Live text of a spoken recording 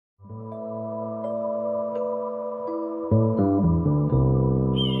Father,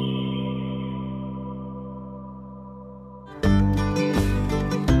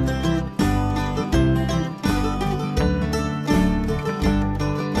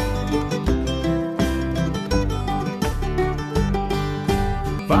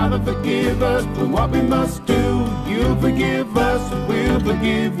 forgive us for what we must do. You'll forgive us, we'll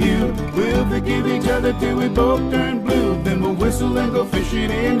forgive you. We'll forgive each other till we both turn blue. Then we'll whistle and go fishing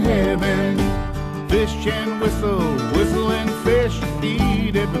in heaven. Fish and whistle, whistle and fish.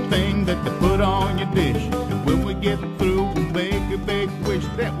 Eat everything that they put on your dish. And when we get through, we'll make a big wish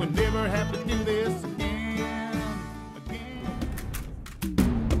that we never have to do this again.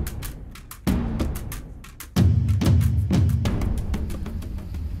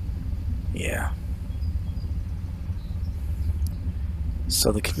 Yeah.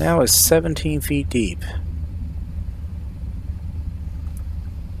 So the canal is 17 feet deep.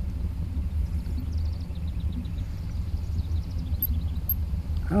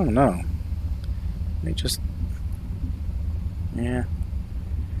 I don't know. Let me just... Yeah.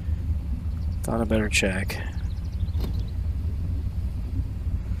 Thought I better check.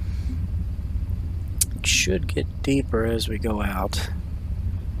 It should get deeper as we go out.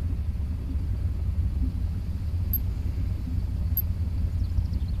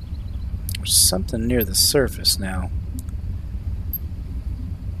 There's something near the surface now.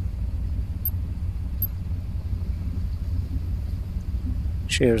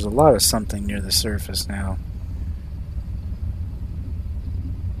 Actually, there's a lot of something near the surface now.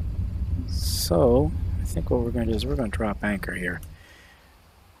 So, I think what we're going to do is we're going to drop anchor here.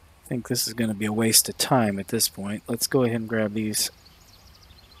 I think this is going to be a waste of time at this point. Let's go ahead and grab these.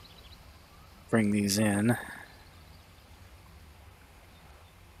 Bring these in.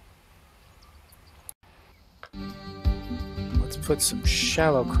 Let's put some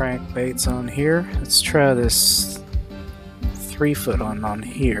shallow crankbaits on here. Let's try this 3-foot on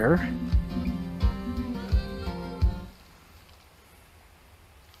here.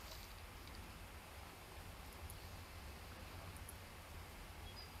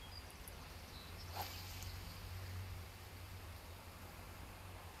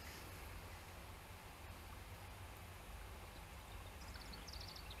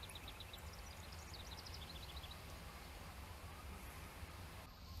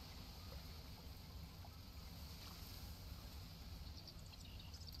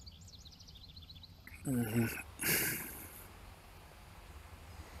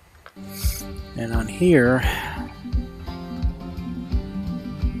 And on here,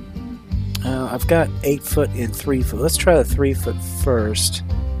 I've got 8-foot and 3-foot. Let's try the 3-foot first.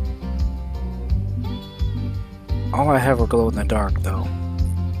 All I have are glow in the dark, though.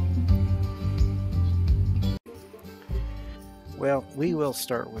 Well, we will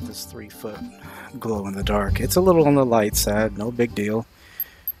start with this 3-foot glow in the dark. It's a little on the light side, no big deal.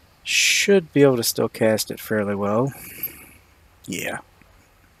 Should be able to still cast it fairly well. Yeah.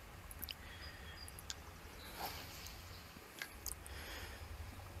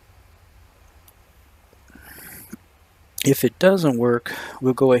 If it doesn't work,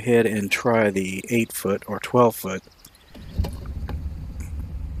 we'll go ahead and try the 8-foot or 12-foot.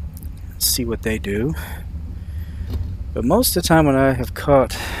 See what they do. But most of the time when I have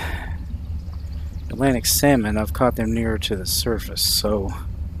caught Atlantic salmon, I've caught them nearer to the surface, so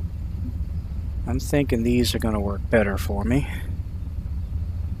I'm thinking these are going to work better for me.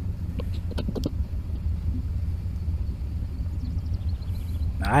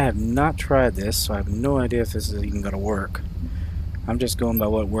 Now, I have not tried this, so I have no idea if this is even going to work. I'm just going by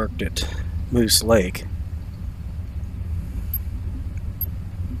what worked at Moose Lake.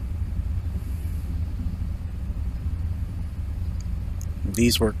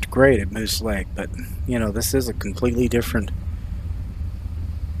 These worked great at Moose Lake, but you know, this is a completely different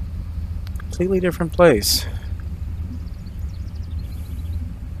place.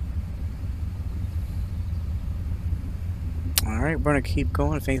 Alright, we're going to keep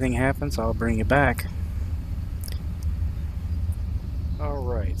going. If anything happens, I'll bring you back.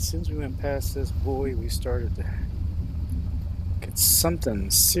 Alright, since we went past this buoy, we started to get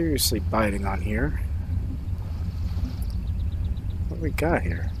something seriously biting on here. What do we got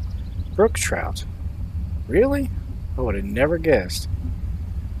here? Brook trout. Really? I would have never guessed.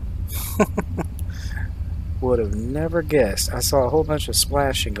 Would have never guessed. I saw a whole bunch of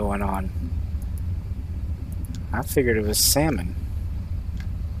splashing going on. I figured it was salmon.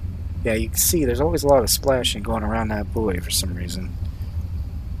 Yeah, you can see there's always a lot of splashing going around that buoy for some reason.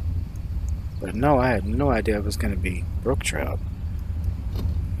 But no, I had no idea it was going to be brook trout.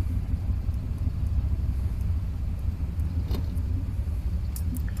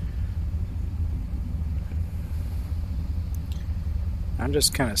 I'm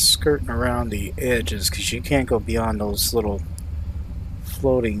just kind of skirting around the edges because you can't go beyond those little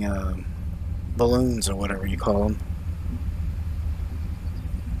floating balloons or whatever you call them.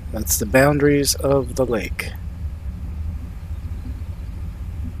 That's the boundaries of the lake.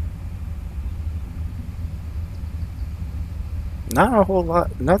 Not a whole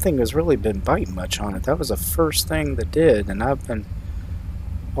lot, nothing has really been biting much on it. That was the first thing that did, and I've been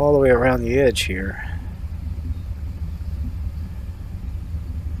all the way around the edge here.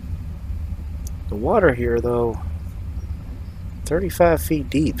 The water here, though, 35 feet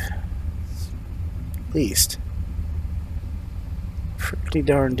deep, at least. Pretty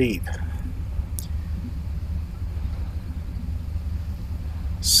darn deep.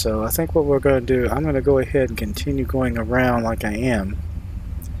 So I think what we're going to do, I'm going to go ahead and continue going around like I am.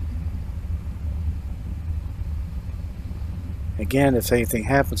 Again, if anything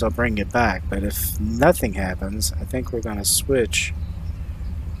happens, I'll bring you back. But if nothing happens, I think we're going to switch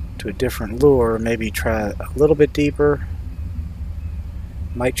to a different lure. Maybe try a little bit deeper.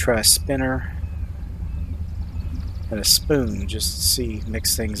 Might try a spinner and a spoon just to see,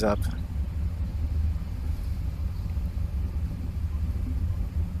 mix things up.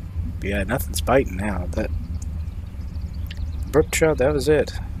 But yeah, nothing's biting now. That brook trout, that was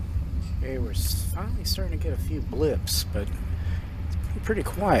it. Okay, we're finally starting to get a few blips, but it's pretty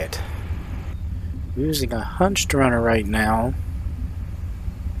quiet. We're using a hunched runner right now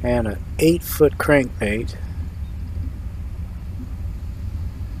and an 8-foot crankbait.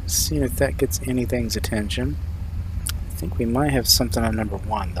 Seeing if that gets anything's attention. I think we might have something on number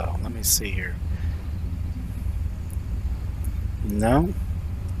 1 though. Let me see here. No?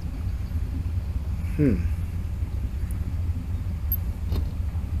 You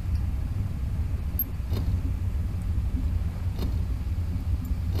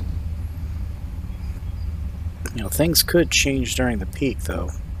know, things could change during the peak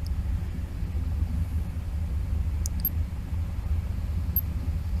though.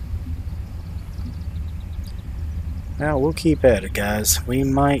 Now we'll keep at it, guys. We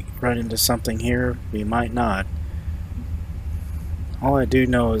might run into something here, we might not. All I do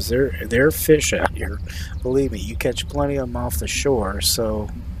know is there are fish out here. Believe me, you catch plenty of them off the shore, so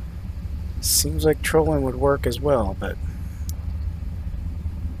seems like trolling would work as well, but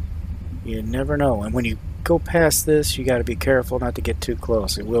you never know. And when you go past this, you got to be careful not to get too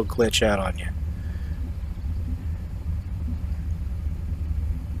close. It will glitch out on you.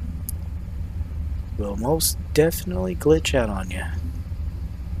 Will most definitely glitch out on you.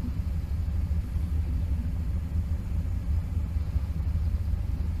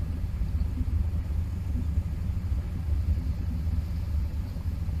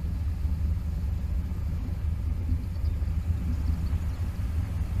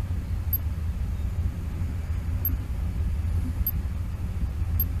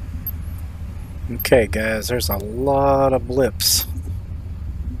 Okay, guys, there's a lot of blips.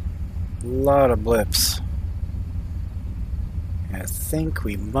 I think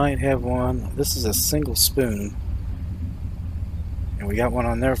we might have one. This is a single spoon. And we got one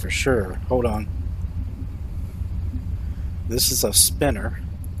on there for sure. Hold on. This is a spinner.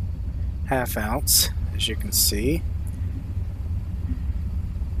 1/2 ounce, as you can see.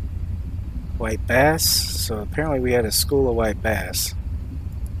 White bass. So apparently we had a school of white bass.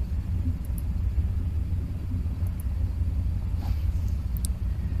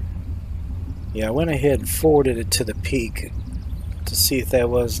 Yeah, I went ahead and forwarded it to the peak to see if that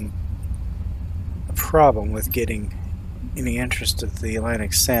wasn't a problem with getting any interest of the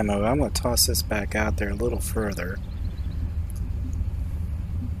Atlantic salmon. I'm going to toss this back out there a little further.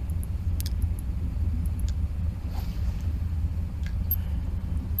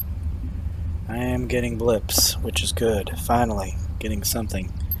 I am getting blips, which is good. Finally, getting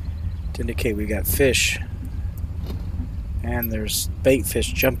something to indicate we got fish. And there's bait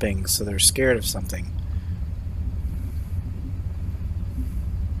fish jumping, so they're scared of something.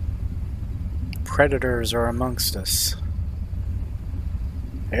 Predators are amongst us.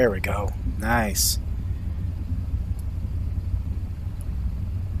 There we go. Nice.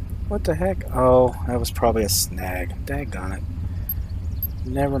 What the heck? Oh, that was probably a snag. Daggone it.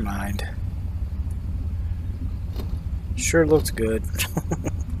 Never mind. Sure looks good.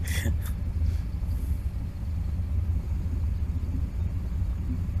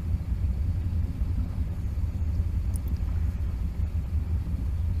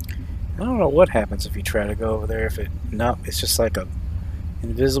 I don't know what happens if you try to go over there. If it, nope, it's just like a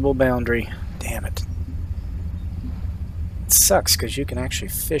invisible boundary. Damn it. It sucks because you can actually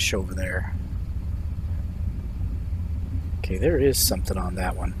fish over there. Okay, there is something on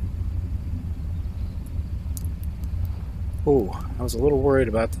that one. Ooh, I was a little worried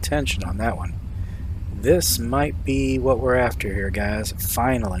about the tension on that one. This might be what we're after here, guys.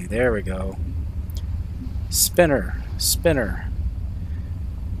 Finally, there we go. Spinner, spinner.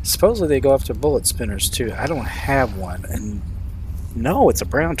 Supposedly they go after bullet spinners too. I don't have one, and no, it's a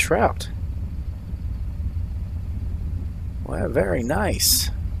brown trout. Well, very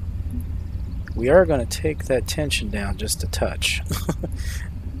nice. We are going to take that tension down just a touch.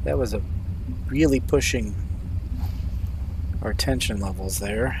 That was a really pushing our tension levels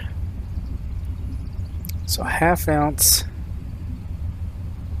there. So 1/2 ounce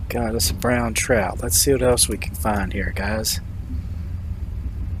got us a brown trout. Let's see what else we can find here, guys.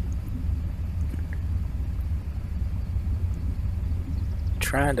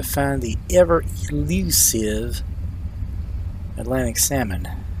 Trying to find the ever elusive Atlantic salmon.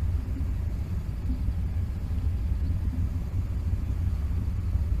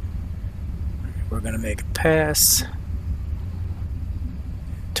 We're going to make a pass.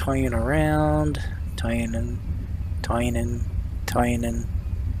 Toying around. Toying, toying, toying,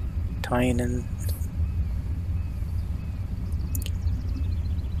 toying.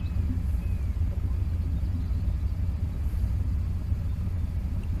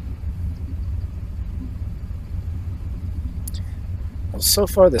 Well, so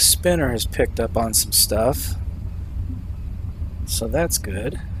far the spinner has picked up on some stuff, so that's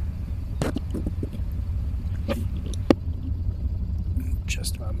good.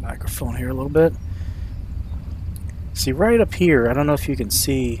 Adjust my microphone here a little bit. See, right up here, I don't know if you can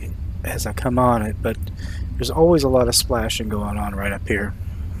see as I come on it, but there's always a lot of splashing going on right up here.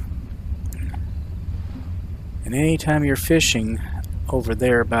 And anytime you're fishing over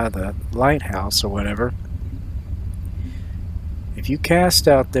there by the lighthouse or whatever, if you cast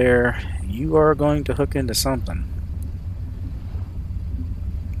out there, you are going to hook into something.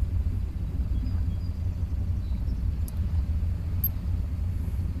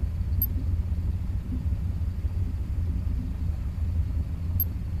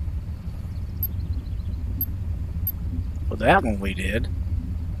 Well, that one we did.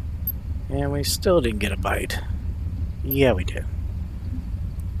 And we still didn't get a bite. Yeah, we did.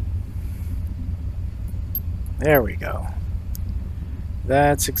 There we go.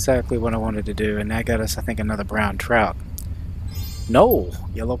 That's exactly what I wanted to do, and that got us, I think, another brown trout. No!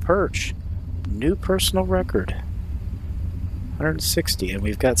 Yellow perch. New personal record. 160, and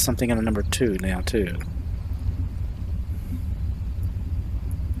we've got something in a number 2 now, too.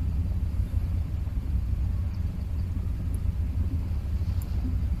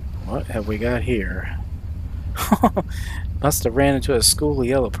 What have we got here? Must have ran into a school of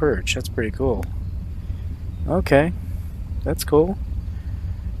yellow perch. That's pretty cool. Okay. That's cool.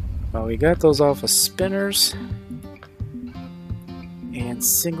 Well, we got those off of spinners and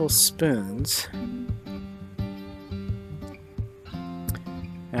single spoons.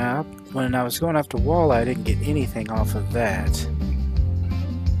 Now, when I was going after walleye, I didn't get anything off of that.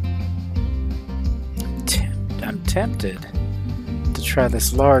 I'm tempted to try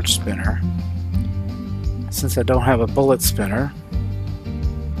this large spinner, since I don't have a bullet spinner.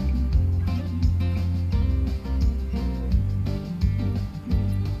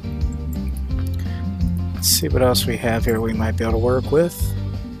 Let's see what else we have here we might be able to work with.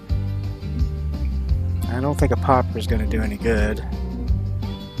 I don't think a popper is going to do any good.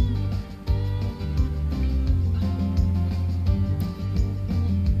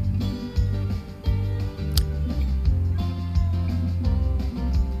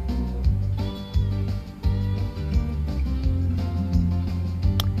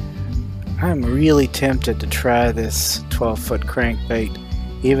 I'm really tempted to try this 12-foot crankbait,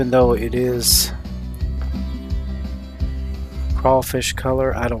 even though it is crawfish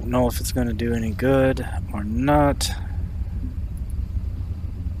color. I don't know if it's going to do any good or not,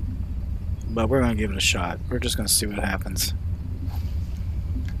 but we're going to give it a shot. We're just going to see what happens.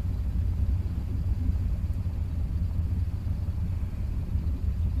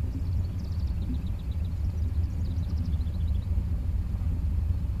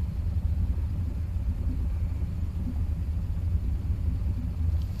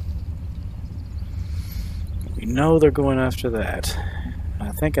 We know they're going after that.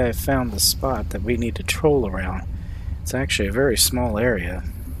 I think I found the spot that we need to troll around. It's actually a very small area.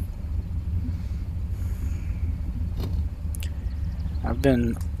 I've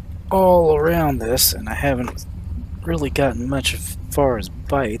been all around this and I haven't really gotten much as far as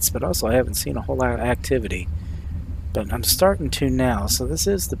bites, but also I haven't seen a whole lot of activity. But I'm starting to now, so this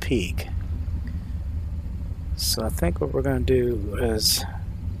is the peak. So I think what we're going to do is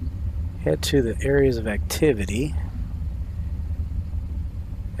head to the areas of activity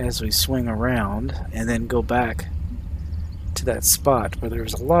as we swing around, and then go back to that spot where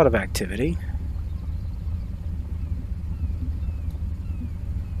there's a lot of activity.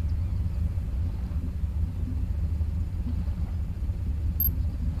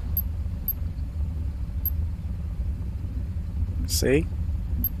 See?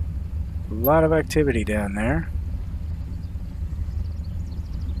 A lot of activity down there.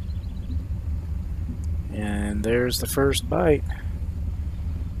 And there's the first bite.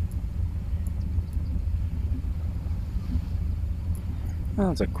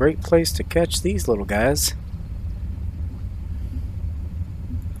 Well, it's a great place to catch these little guys.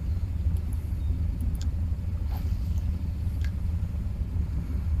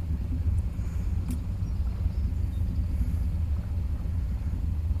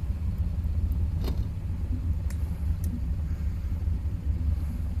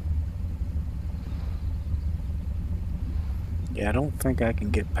 Yeah, I don't think I can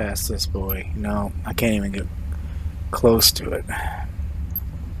get past this boy. No, I can't even get close to it.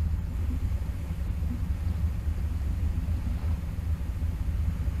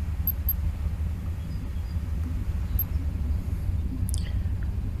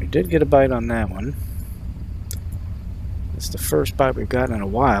 We did get a bite on that one. It's the first bite we've gotten in a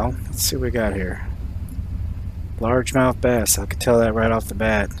while. Let's see what we got here. Largemouth bass. I could tell that right off the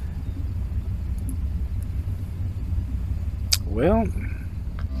bat. Well,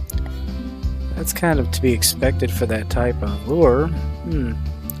 that's kind of to be expected for that type of lure.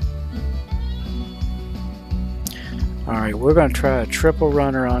 Alright, we're going to try a triple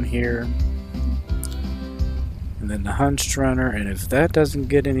runner on here. And then the hunched runner. And if that doesn't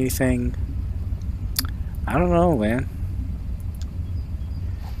get anything, I don't know, man.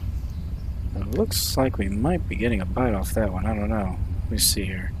 It looks like we might be getting a bite off that one. I don't know. Let me see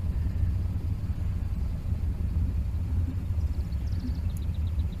here.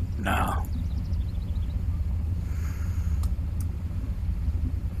 No.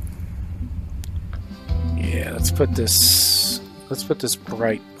 Yeah, let's put this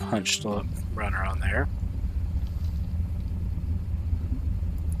bright hunched runner on there.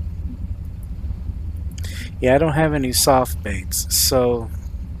 Yeah, I don't have any soft baits, so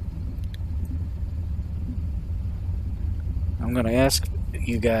I'm going to ask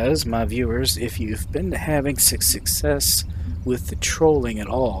you guys, my viewers, if you've been having success with the trolling at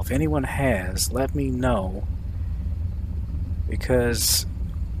all. If anyone has, let me know, because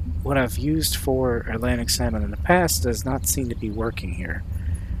what I've used for Atlantic salmon in the past does not seem to be working here.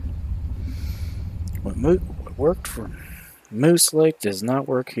 What worked for Moose Lake does not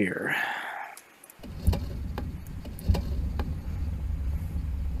work here.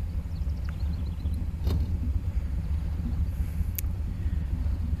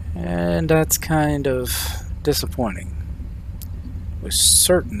 And that's kind of disappointing. Was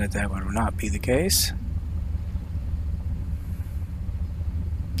certain that that would not be the case.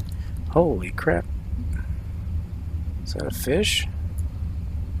 Holy crap. Is that a fish?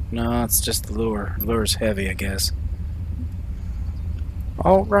 No, it's just the lure. The lure's heavy, I guess.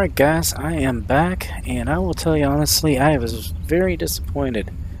 Alright guys, I am back, and I will tell you honestly, I was very disappointed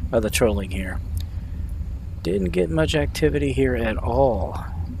by the trolling here. Didn't get much activity here at all.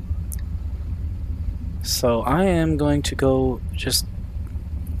 So I am going to go I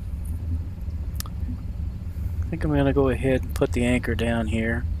think I'm going to go ahead and put the anchor down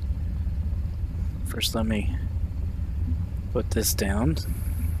here. First, let me put this down.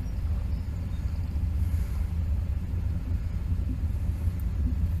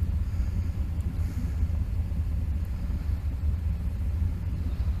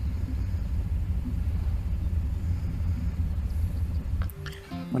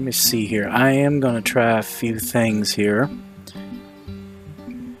 Let me see here. I am going to try a few things here.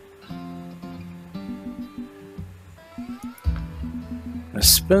 The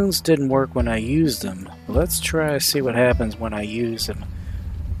spoons didn't work when I used them. Let's try to see what happens when I use them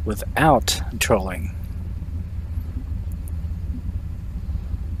without trolling.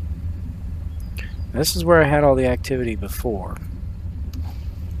 This is where I had all the activity before.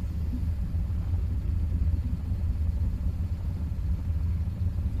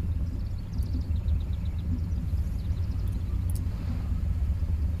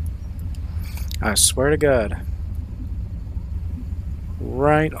 I swear to God.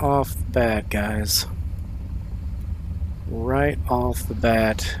 Right off the bat, guys. Right off the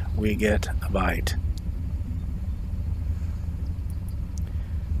bat, we get a bite.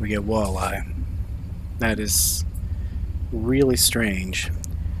 We get walleye. That is really strange.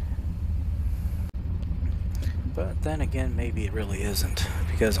 But then again, maybe it really isn't.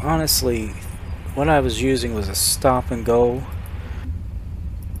 Because honestly, what I was using was a stop and go.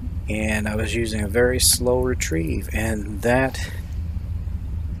 and I was using a very slow retrieve, and that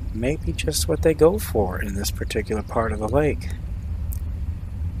may be just what they go for in this particular part of the lake.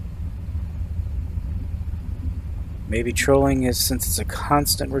 Maybe trolling is, since it's a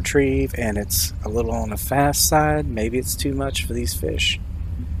constant retrieve and it's a little on the fast side, maybe it's too much for these fish.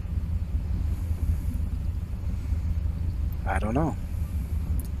 I don't know.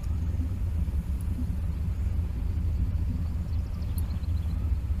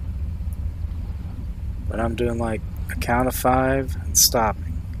 But I'm doing like a count of 5 and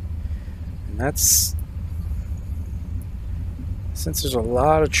stopping. And that's, since there's a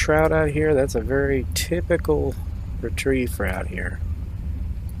lot of trout out here, that's a very typical retrieve for out here.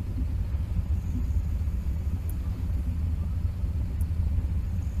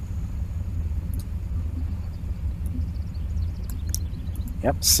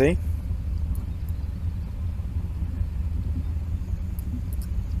 Yep, see?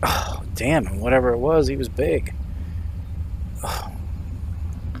 Oh, damn, and whatever it was, he was big. Oh.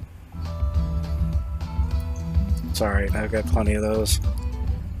 It's alright, I've got plenty of those.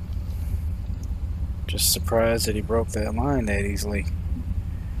 Just surprised that he broke that line that easily.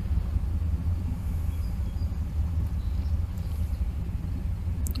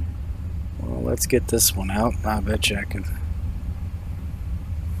 Well, let's get this one out. I bet you I can.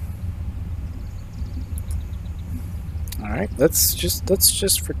 Alright, let's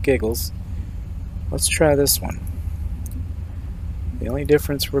just for giggles, let's try this one. The only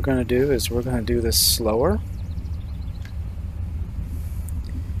difference we're going to do is we're going to do this slower.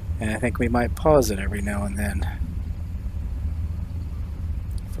 And I think we might pause it every now and then.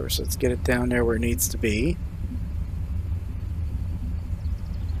 First, let's get it down there where it needs to be.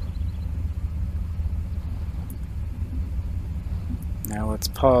 Now let's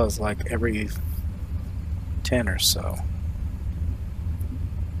pause like every 10 or so.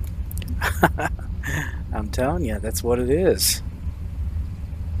 I'm telling you, that's what it is.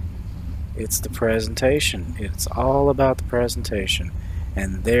 It's the presentation. It's all about the presentation.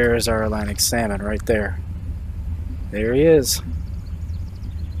 And there's our Atlantic salmon right there. There he is.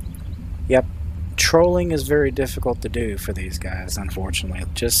 Yep, trolling is very difficult to do for these guys, unfortunately.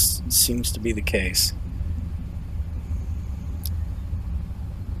 It just seems to be the case.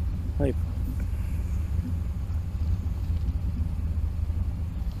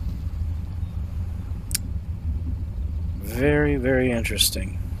 Very, very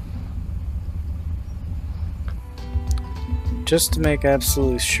interesting. Just to make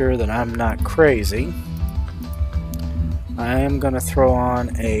absolutely sure that I'm not crazy, I am going to throw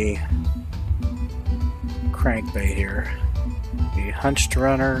on a crankbait here. The hunched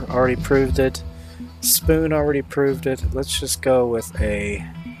runner already proved it. Spoon already proved it. Let's just go with a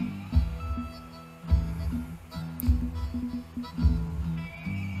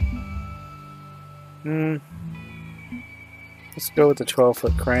let's go with the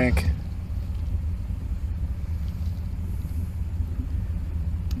 12-foot crank.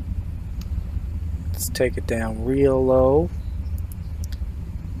 Let's take it down real low.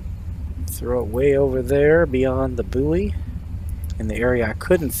 Throw it way over there beyond the buoy in the area I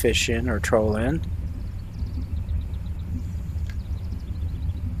couldn't fish in or troll in.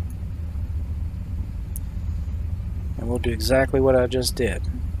 And we'll do exactly what I just did.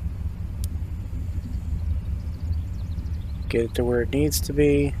 Get it to where it needs to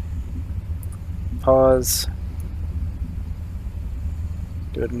be. Pause.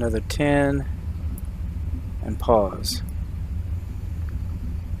 Do it another 10. And pause.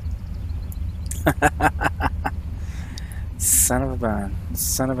 Son of a gun.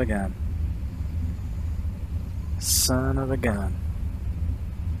 Son of a gun. Son of a gun.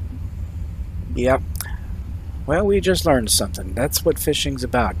 Yep. Well, we just learned something. That's what fishing's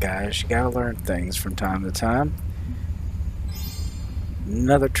about, guys. You gotta learn things from time to time.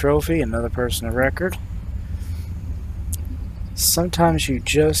 Another trophy, another personal record. Sometimes you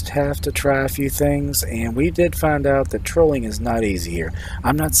just have to try a few things, and we did find out that trolling is not easy here.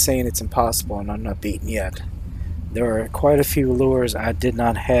 I'm not saying it's impossible and I'm not beaten yet. There are quite a few lures I did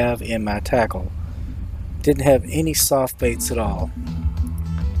not have in my tackle. Didn't have any soft baits at all.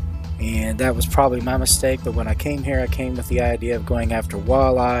 And that was probably my mistake, but when I came here, I came with the idea of going after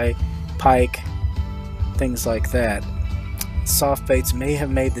walleye, pike, things like that. Soft baits may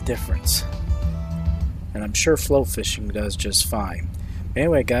have made the difference. And I'm sure float fishing does just fine.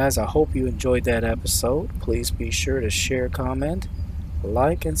 Anyway, guys, I hope you enjoyed that episode. Please be sure to share, comment,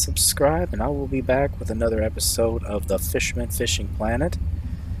 like, and subscribe, and I will be back with another episode of the Fisherman Fishing Planet.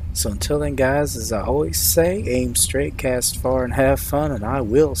 So until then, guys, as I always say, aim straight, cast far, and have fun, and I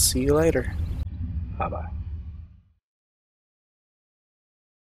will see you later. Bye-bye.